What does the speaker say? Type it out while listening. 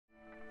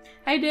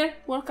Hi there,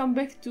 welcome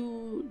back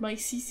to my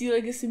CC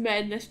Legacy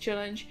Madness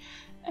challenge,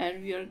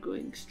 and we are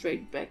going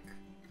straight back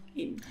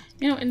in.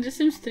 You know, in The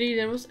Sims 3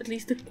 there was at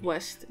least a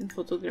quest in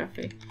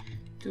photography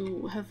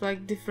to have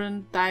like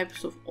different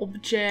types of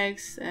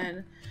objects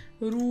and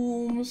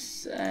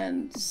rooms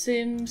and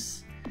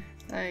sims,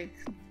 like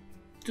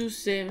 2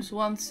 sims,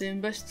 1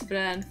 sim, best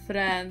friend,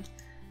 friend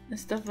and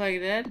stuff like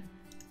that.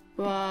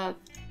 But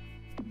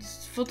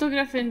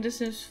photography in The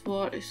Sims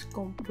 4 is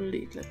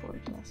completely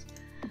pointless.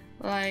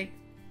 Like,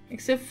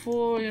 except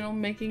for, you know,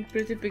 making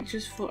pretty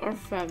pictures for our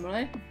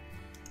family,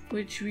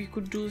 which we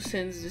could do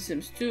since The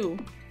Sims 2.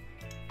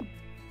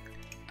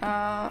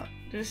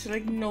 There's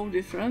like no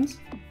difference,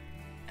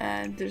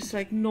 and there's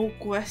like no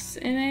quests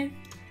in it.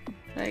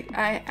 Like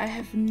I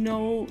have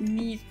no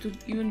need to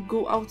even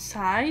go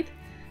outside,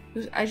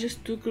 because I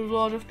just took a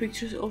lot of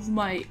pictures of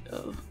my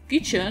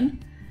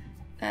kitchen,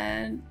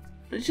 and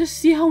just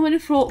see how many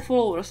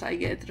followers I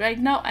get. Right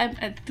now I'm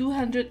at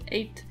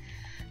 2,848.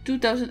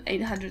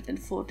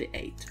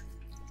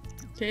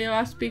 Okay,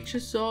 last picture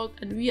sold,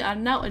 and we are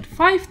now at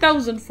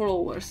 5,000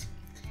 followers.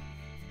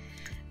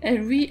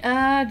 And we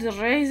are the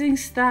rising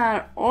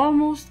star,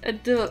 almost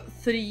at the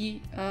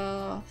 3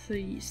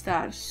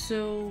 stars.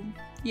 So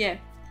yeah,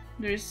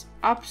 there is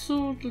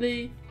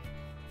absolutely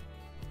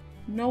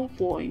no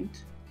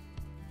point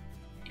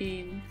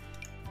in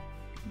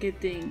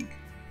getting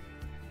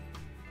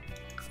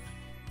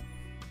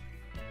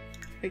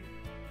like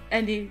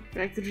any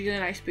like really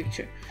nice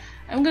picture.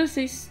 I'm gonna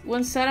say,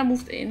 when Sarah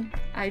moved in,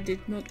 I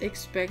did not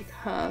expect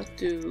her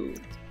to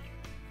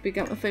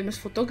become a famous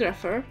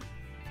photographer.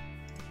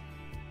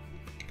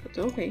 But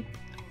okay.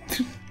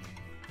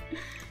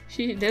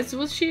 That's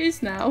what she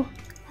is now.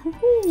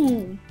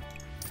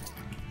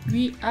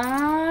 We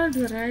are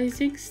the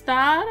rising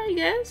star, I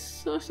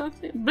guess, or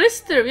something.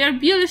 Blister! We are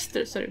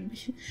B-lister! Sorry,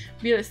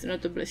 B-lister,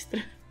 not a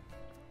blister.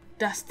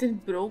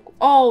 Dustin Broke.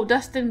 Oh,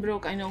 Dustin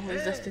Broke. I know who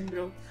is Dustin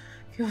Broke.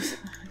 He was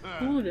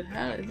who the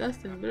hell is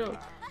Dustin Broke?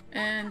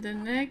 And the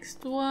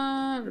next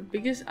one, the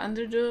biggest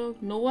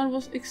underdog, no one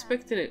was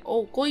expecting it.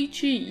 Oh,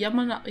 Koichi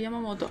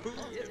Yamamoto.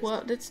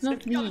 Well, that's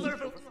not me.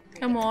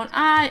 Come on,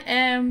 I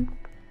am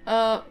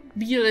a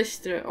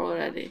B-lister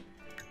already.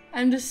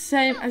 I'm the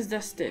same as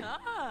Dustin.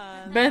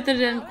 Better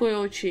than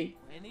Koichi.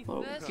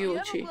 Or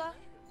Kyochi.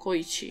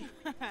 Koichi.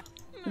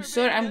 I'm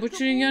sorry I'm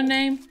butchering your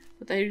name,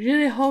 but I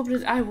really hope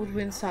that I would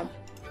win some.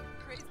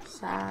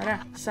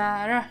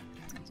 Sarah.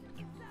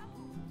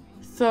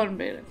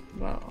 Thornberry.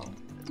 Well,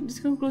 I'm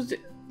just gonna close the...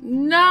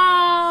 No!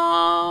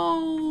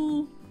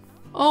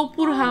 Oh,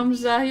 poor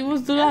Hamza. He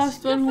was the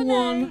last one who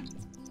won.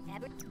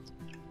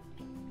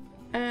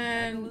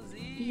 And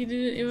he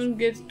didn't even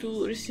get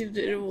to receive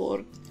the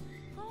reward.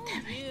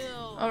 Damn it.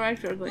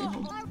 Alright, we're going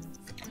home.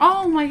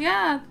 Oh my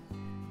god!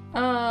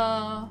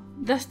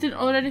 Dustin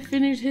already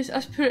finished his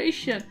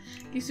aspiration.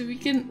 Okay, so we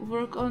can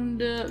work on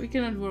the... We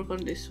cannot work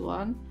on this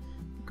one,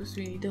 because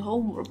we need the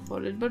homework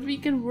for it. But we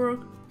can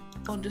work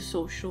on the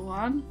social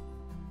one.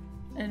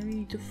 And we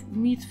need to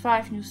meet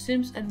 5 new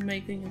sims and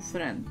make a new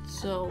friend.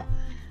 So,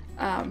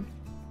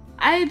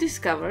 I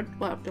discovered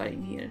while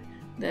playing here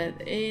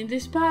that in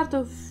this part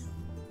of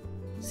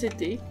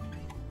city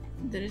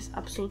there is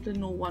absolutely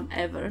no one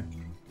ever.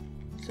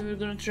 So we're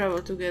gonna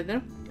travel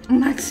together.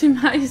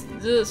 Maximize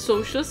the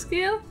social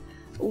skill.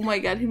 Oh my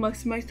god, he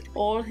maximized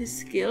all his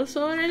skills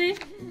already?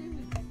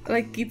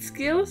 Like kid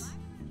skills?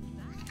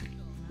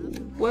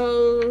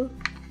 Well,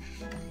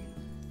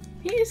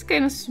 he is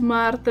kind of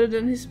smarter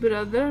than his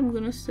brother, I'm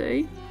gonna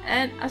say.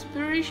 And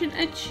aspiration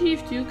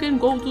achieved. You can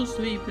go to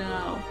sleep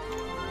now.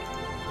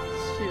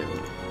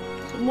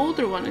 So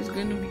motor one is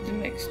going to be the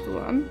next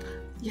one.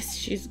 Yes,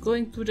 she's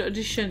going to the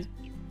audition.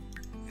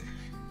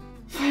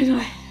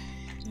 Finally,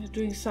 we're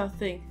doing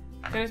something.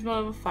 Charisma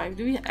level 5.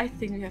 Do we? I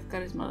think we have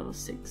charisma level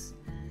 6.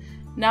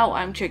 Now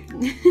I'm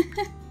checking.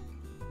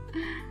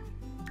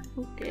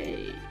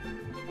 Okay.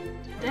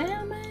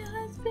 Tell my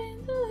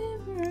husband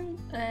delivered.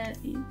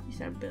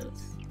 These are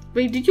bills.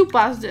 Wait, did you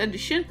pass the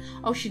audition?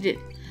 Oh, she did.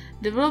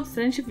 Develop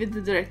friendship with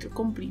the director.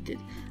 Completed.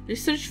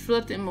 Research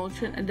flirt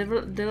emotion and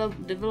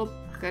develop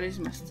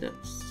charisma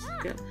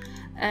skill.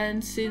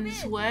 And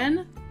since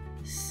when?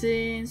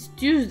 Since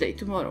Tuesday,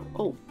 tomorrow.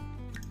 Oh.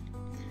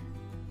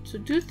 So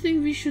do you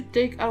think we should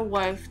take our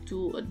wife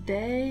to a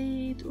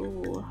date,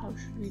 or how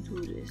should we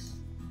do this?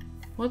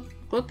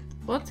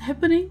 What's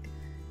happening?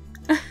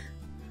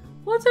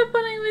 What's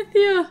happening with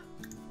you?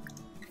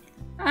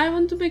 I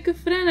want to make a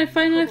friend. I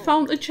finally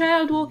found a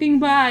child walking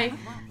by.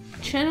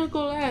 Channel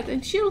Colette,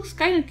 and she looks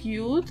kind of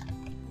cute.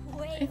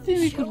 I think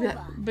we could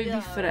be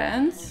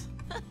friends.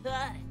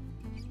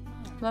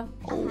 Oh,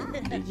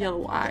 the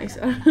yellow eyes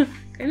are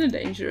kind of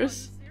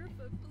dangerous.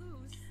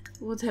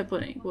 What's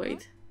happening?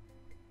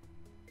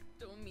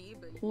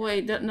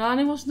 Wait,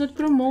 Nani was not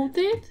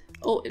promoted?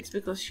 Oh, it's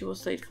because she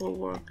was late for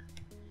work.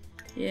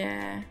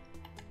 Yeah.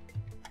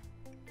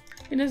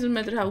 It doesn't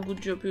matter how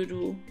good job you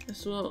do,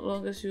 as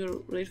long as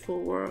you're late for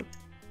work.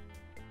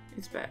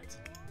 It's bad.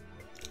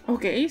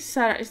 Okay,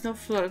 Sarah is not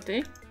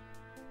flirty.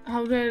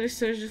 How do I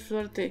research the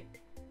flirty?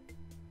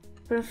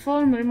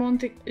 Perform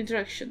romantic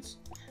interactions.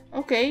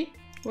 Okay.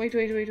 Wait.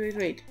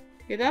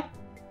 Get up.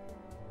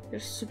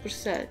 You're super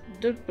sad.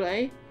 Don't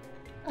play.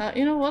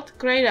 You know what?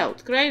 Cry it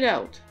out.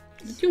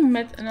 Did you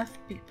meet enough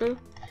people?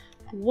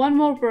 One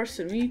more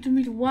person. We need to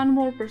meet one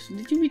more person.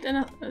 Did you meet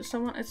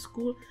someone at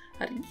school?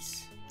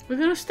 Aris? We're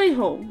gonna stay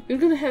home. We're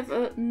gonna have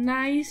a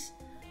nice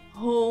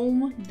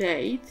home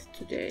date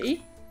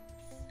today.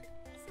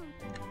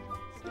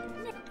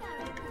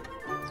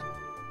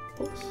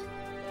 Oops.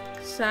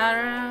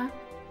 Sarah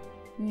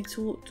needs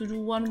to do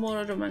one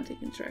more romantic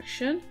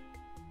interaction.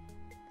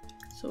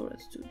 So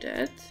let's do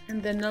that.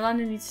 And then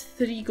Nalani needs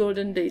 3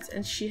 golden dates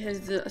and she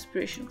has the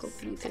aspiration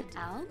completed.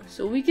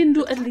 So we can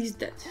do at least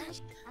that.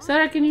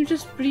 Sarah, can you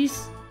just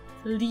please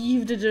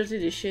leave the dirty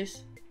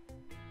dishes?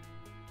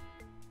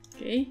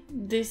 Okay,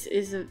 this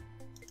is a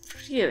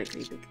really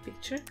big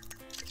picture.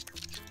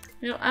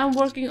 You know, I'm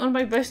working on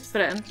my best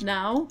friend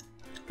now.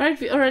 Right,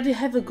 we already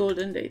have a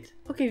golden date.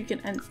 Okay, we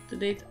can end the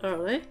date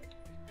early.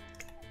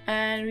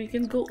 And we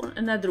can go on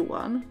another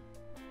one.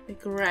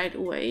 Like right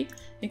away.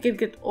 You can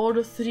get all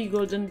the 3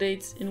 golden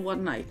dates in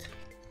one night.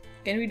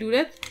 Can we do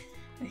that?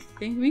 I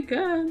think we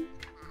can.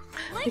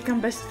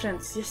 Become best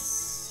friends.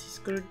 Yes, he's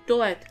gonna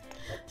do it.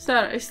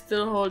 Sarah is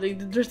still holding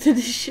the dirty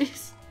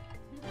dishes.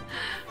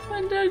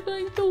 And they're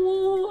going to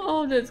woo.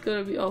 Oh, that's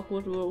gonna be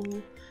awkward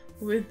woo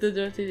with the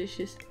dirty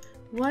dishes.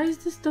 Why is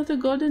this not a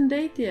golden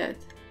date yet?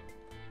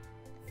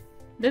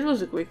 That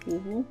was a quick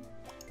woohoo.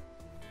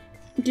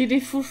 Okay, they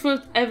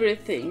fulfilled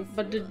everything,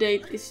 but the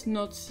date is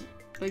not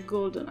like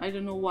golden. I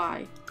don't know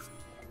why.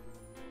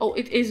 Oh,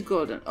 it is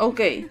golden.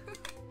 Okay.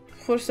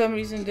 For some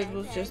reason that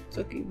was just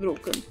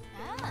broken.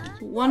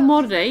 So one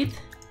more date.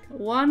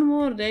 One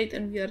more date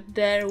and we are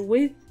there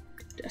with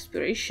the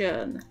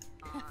aspiration.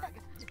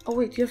 Oh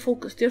wait, you're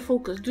focused. Do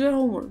your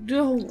homework.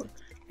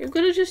 You're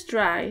gonna just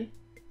try.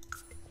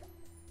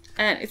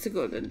 And it's a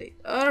golden date.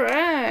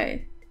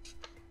 Alright.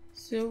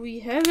 So we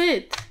have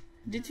it.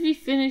 Did we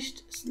finish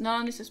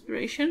Nalani's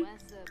aspiration?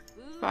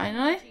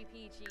 Finally?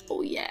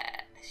 Oh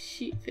yeah.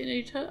 She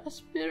finished her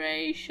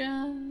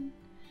aspiration.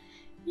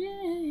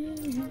 Yeah.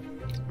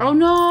 Oh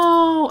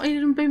no! I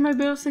didn't pay my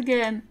bills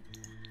again.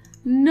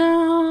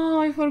 No,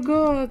 I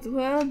forgot.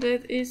 Well,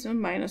 that is a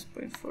minus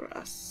point for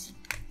us.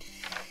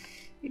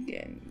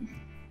 Again.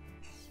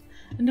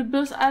 And the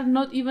bills are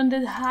not even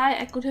that high.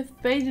 I could have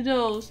paid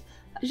those.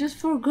 I just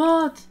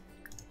forgot.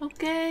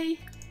 Okay.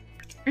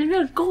 And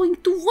we're going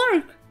to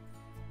work.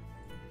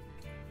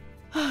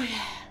 Oh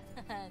yeah.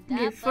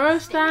 Okay,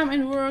 first time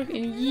in work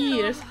in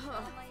years.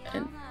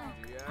 And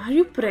are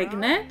you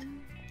pregnant?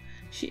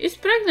 She is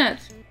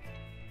pregnant.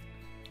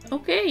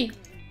 Okay.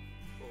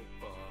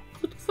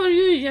 Good for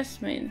you,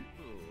 Jasmine.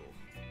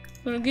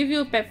 I'm gonna give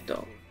you a pep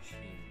talk.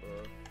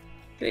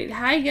 Great.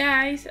 Hi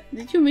guys.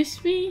 Did you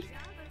miss me?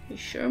 I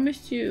sure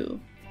missed you.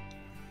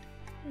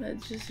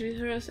 Let's just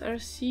rehearse our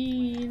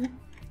scene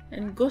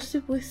and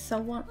gossip with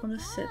someone on the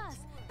set.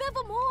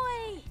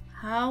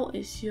 How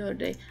is your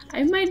day?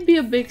 I might be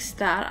a big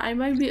star. I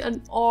might be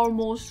an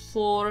almost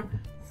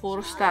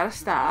 4-star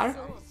star.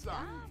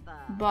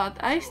 But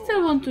I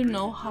still want to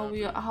know how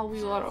you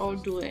are all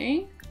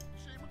doing.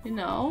 You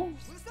know.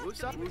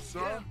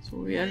 So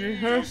we are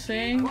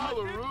rehearsing.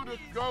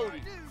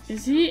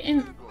 Is he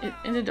in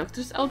the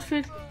doctor's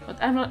outfit?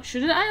 But I'm not.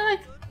 Shouldn't I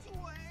like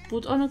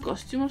put on a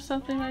costume or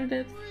something like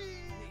that?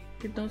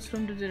 Get notes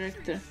from the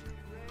director.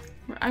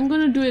 I'm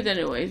gonna do it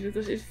anyways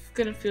because it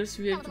kind of feels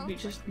weird to be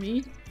just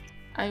me.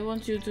 I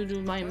want you to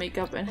do my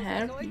makeup and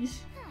hair,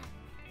 please.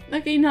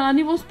 Okay,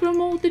 Nalani was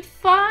promoted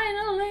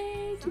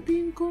finally to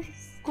being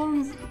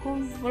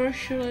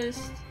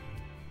controversialist.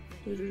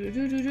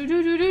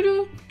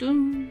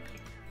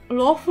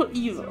 Lawful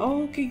evil.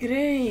 Okay,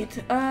 great.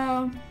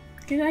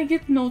 Can I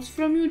get notes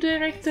from you,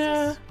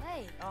 director?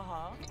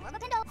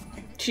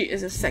 She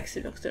is a sexy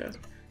doctor.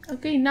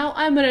 Okay, now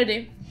I'm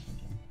ready.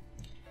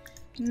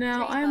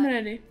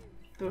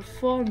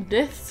 Perform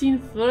death scene,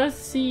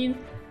 first scene,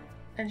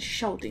 and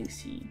shouting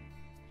scene.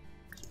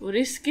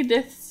 Risky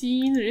death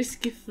scene,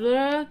 risky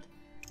flirt,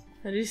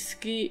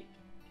 risky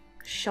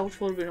shout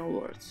forbidden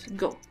words.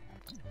 Go.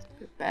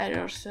 Prepare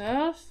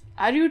yourself.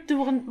 Are you the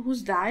one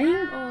who's dying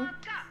or?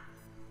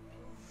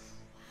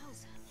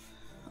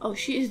 Oh,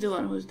 she is the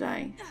one who's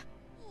dying.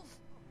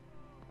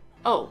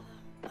 Oh.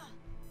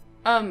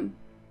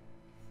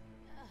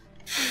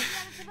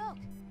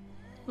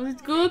 Was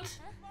it good?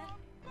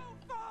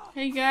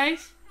 Hey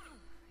guys.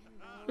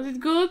 Was it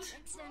good?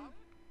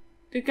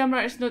 The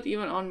camera is not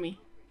even on me.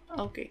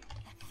 Okay.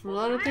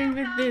 Flirting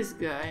with this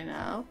guy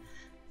now.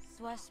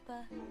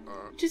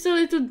 Just a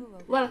little,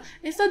 well,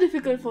 it's not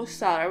difficult for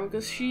Sarah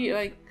because she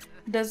like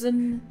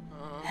doesn't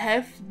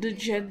have the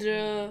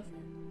gender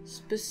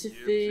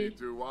specific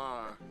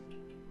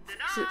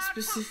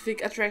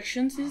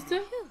attraction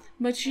system,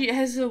 but she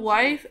has a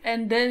wife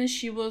and then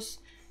she was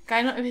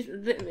kind of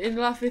in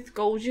love with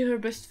Koji, her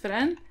best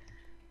friend,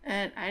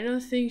 and I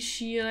don't think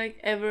she like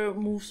ever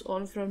moves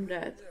on from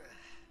that.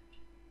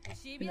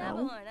 You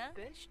know?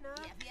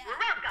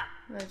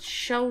 Let's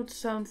shout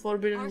some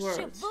forbidden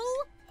words.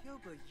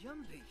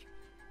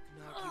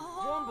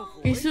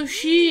 Okay, so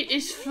she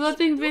is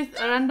flirting with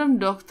a random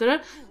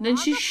doctor, then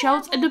she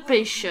shouts at the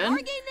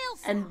patient,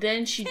 and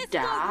then she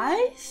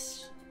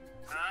dies?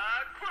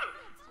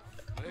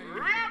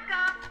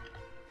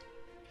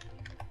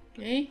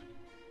 Okay.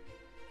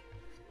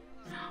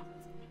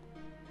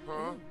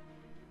 Oh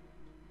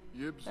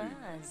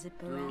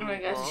my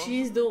god,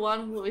 she's the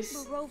one who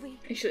is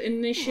actually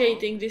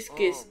initiating this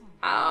kiss.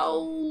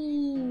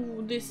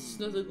 Ow! This is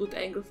not a good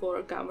angle for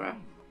a camera.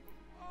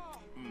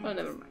 Oh,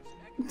 never mind.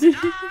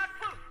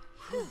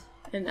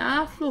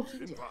 Enough fluff.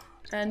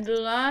 And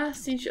the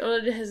last thing, she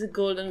already has a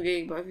golden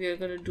gate, but we are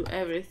gonna do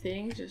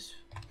everything just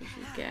as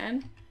we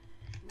can.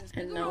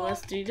 And now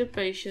let's treat the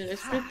patient.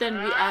 Let's pretend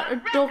we are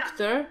a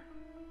doctor.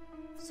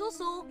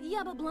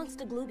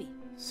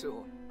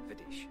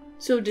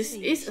 So this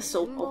is a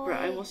soap opera,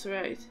 I was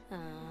right.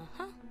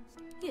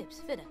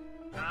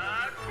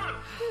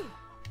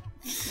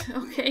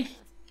 Okay.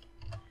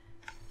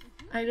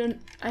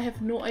 I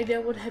have no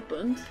idea what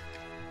happened.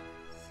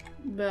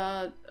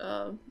 But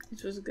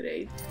it was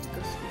great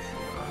because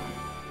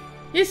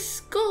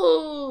yes,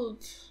 good.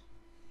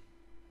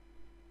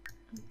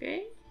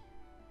 Okay.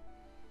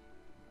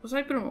 Was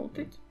I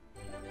promoted?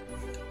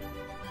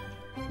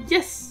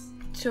 Yes.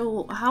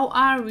 So how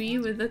are we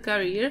with the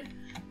career?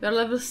 We are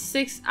level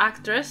 6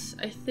 actress.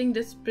 I think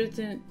that's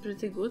pretty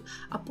good.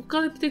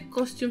 Apocalyptic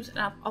costumes and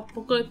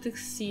apocalyptic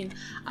scene.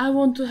 I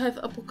want to have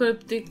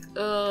apocalyptic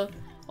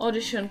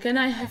audition. Can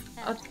I have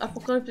an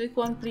apocalyptic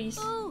one, please?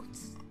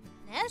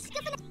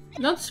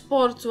 Not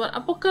sports one.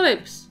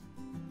 Apocalypse.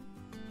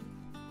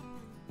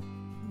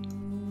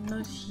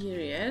 Not here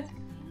yet.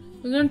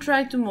 We're gonna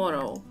try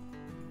tomorrow.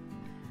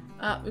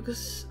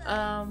 Because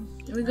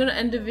we're gonna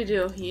end the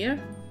video here.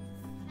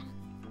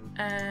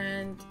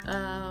 And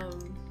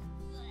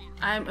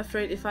I'm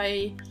afraid if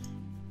I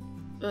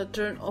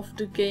turn off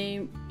the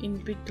game in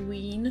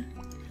between.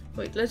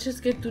 Wait, let's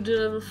just get to the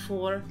level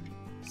 4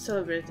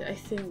 celebrity. I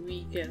think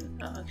we can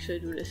actually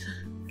do this.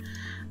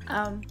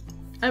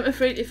 I'm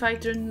afraid if I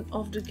turn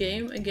off the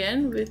game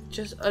again with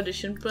just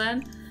audition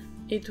plan,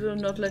 it will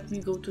not let me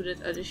go to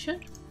that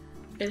audition.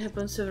 It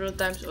happened several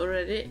times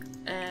already,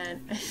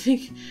 and I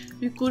think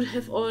we could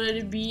have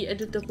already be at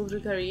the top of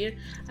the career.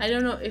 I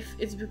don't know if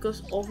it's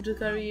because of the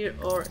career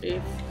or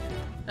if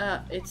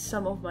it's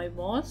some of my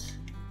mods.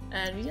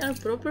 And we are a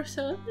proper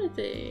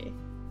celebrity.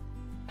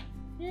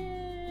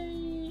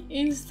 Yay!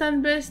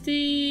 Instant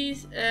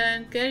besties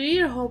and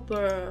career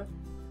hopper.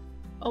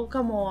 Oh,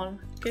 come on.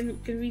 Can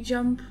we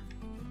jump?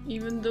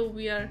 Even though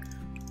we are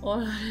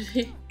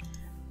already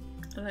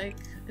like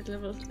at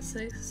level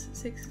 6.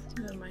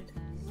 Never mind.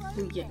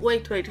 Oh, yeah.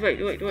 Wait. Why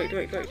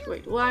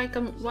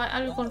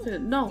are you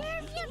confident? No,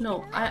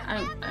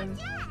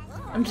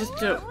 I'm just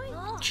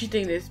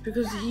cheating this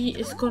because he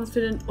is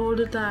confident all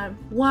the time.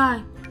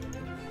 Why?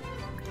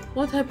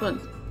 What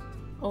happened?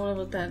 Oh,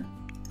 level 10.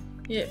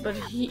 Yeah, but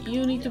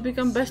you need to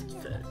become best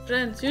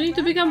friends. You need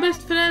to become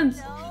best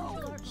friends.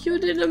 You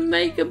didn't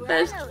make a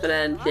best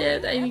friend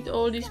yet. I need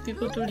all these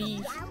people to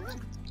leave.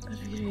 But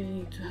we really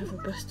need to have a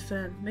best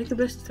friend. Make a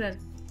best friend.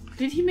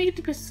 Did he make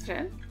the best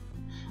friend?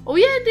 Oh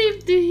yeah,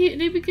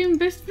 they became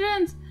best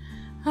friends.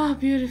 Ah,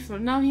 beautiful.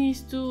 Now he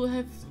needs to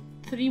have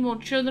 3 more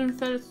children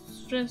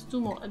friends,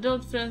 2 more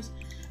adult friends,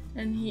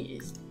 and he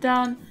is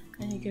done.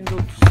 And he can go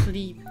to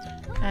sleep.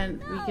 And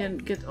we can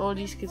get all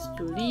these kids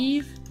to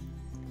leave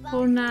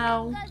for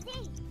now.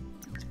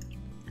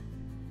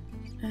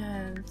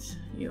 And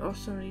you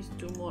also need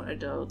 2 more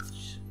adult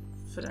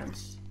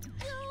friends,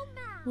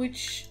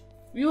 which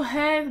you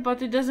have,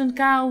 but it doesn't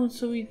count,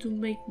 so we need to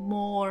make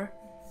more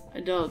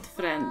adult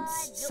friends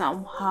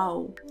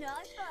somehow.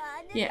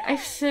 Yeah,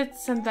 I've said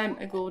some time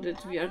ago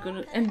that we are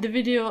gonna end the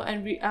video,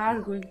 and we are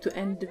going to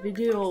end the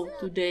video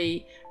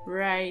today,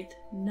 right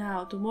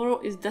now. Tomorrow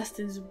is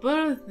Dustin's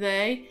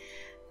birthday.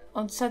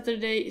 On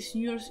Saturday is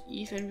New Year's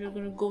Eve, and we're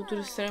gonna go to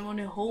the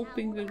ceremony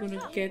hoping we're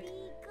gonna get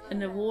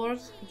an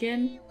award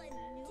again.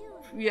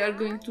 We are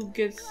going to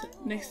get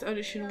next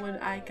audition when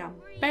I come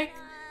back.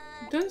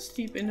 Don't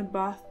sleep in a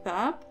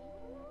bathtub.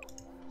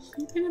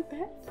 Sleep in a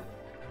bed.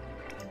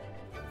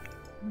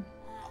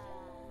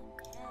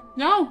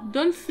 No,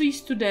 don't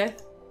freeze to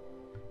death.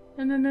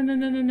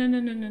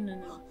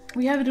 No.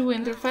 We have the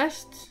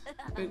Winterfest.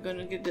 We're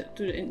gonna get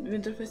to the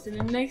Winterfest in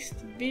the next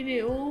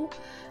video.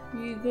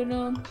 We're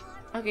gonna...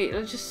 Okay,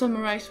 let's just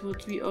summarize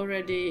what we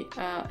already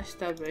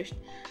established.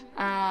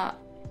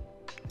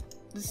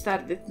 Let's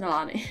start with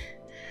Nalani.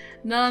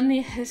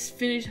 Nalani has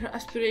finished her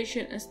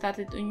aspiration and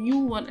started a new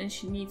one, and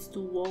she needs to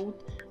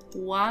vote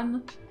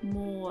 1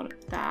 more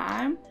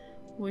time,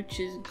 which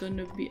is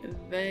gonna be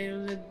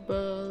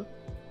available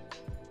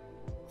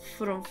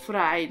from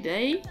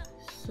Friday,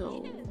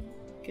 so we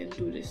can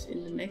do this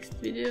in the next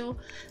video.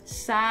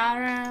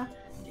 Sarah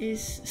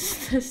is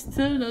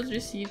still not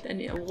received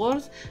any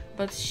awards,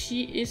 but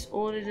she is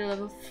already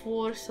level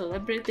 4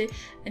 celebrity,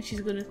 and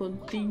she's gonna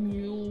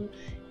continue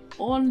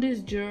on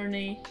this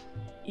journey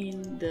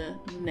in the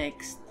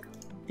next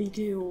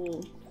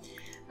video.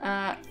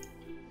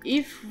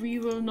 If we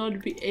will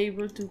not be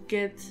able to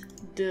get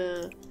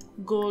the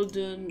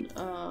golden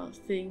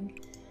thing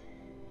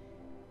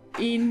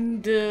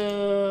in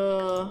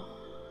the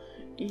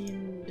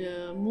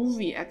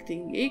movie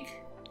acting gig,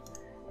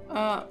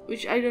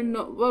 which I don't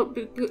know. Well,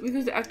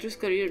 because the actor's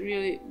career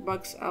really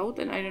bugs out,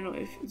 and I don't know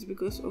if it's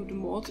because of the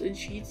mods and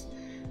cheats.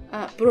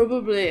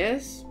 Probably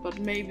is, but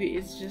maybe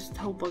it's just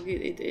how buggy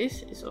it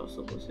is. It's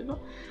also possible.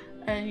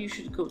 And you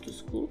should go to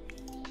school.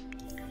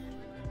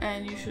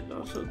 And you should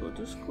also go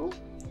to school.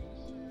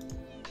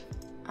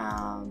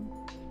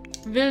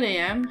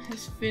 William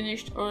has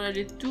finished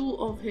already two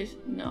of his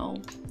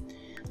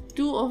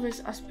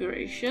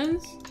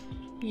aspirations.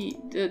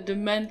 The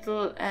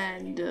mental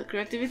and the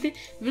creativity.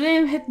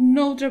 William had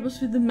no troubles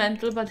with the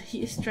mental, but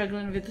he is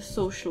struggling with the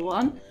social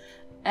one.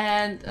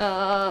 And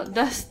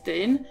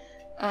Dustin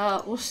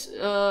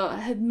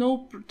had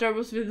no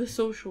troubles with the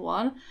social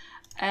one,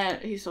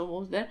 and he's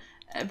almost there.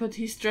 But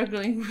he's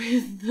struggling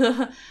with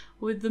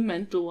the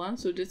mental one,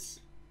 so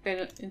that's kind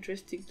of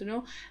interesting to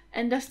know.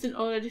 And Dustin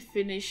already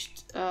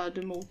finished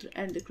the motor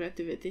and the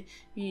creativity.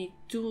 We need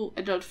 2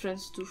 adult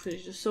friends to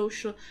finish the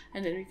social,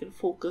 and then we can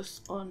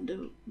focus on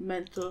the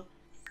mental.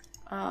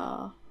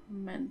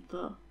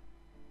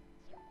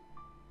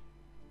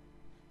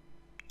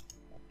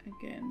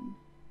 Again.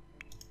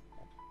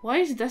 Why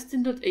is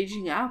Dustin not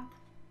aging up?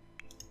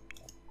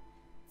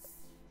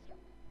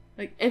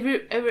 Like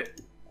every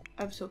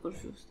I'm so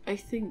confused. I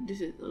think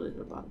this is a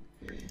little bug.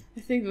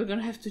 I think we're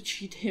gonna have to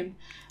cheat him,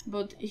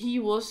 but he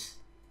was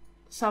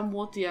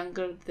somewhat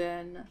younger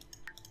than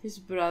his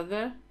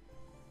brother,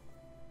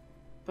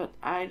 but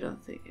I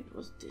don't think it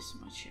was this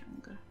much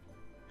younger.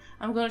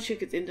 I'm gonna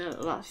check it in the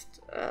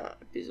last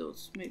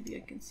episodes. Maybe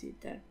I can see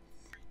it there.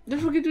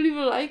 Don't forget to leave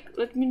a like.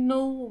 Let me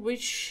know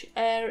which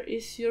heir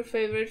is your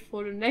favorite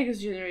for the next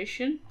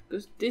generation,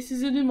 because this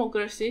is a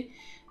democracy.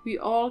 We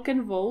all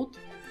can vote,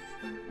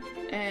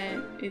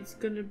 and it's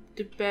gonna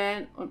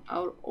depend on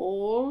our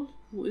all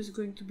who is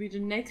going to be the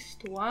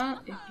next one,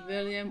 if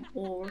William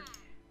or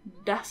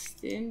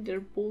Dustin. They're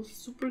both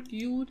super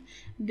cute.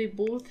 They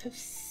both have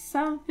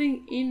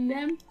something in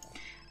them.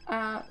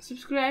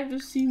 Subscribe to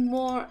see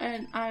more,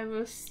 and I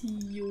will see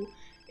you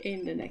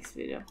in the next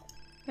video.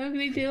 Have a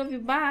great day. Love you.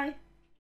 Bye.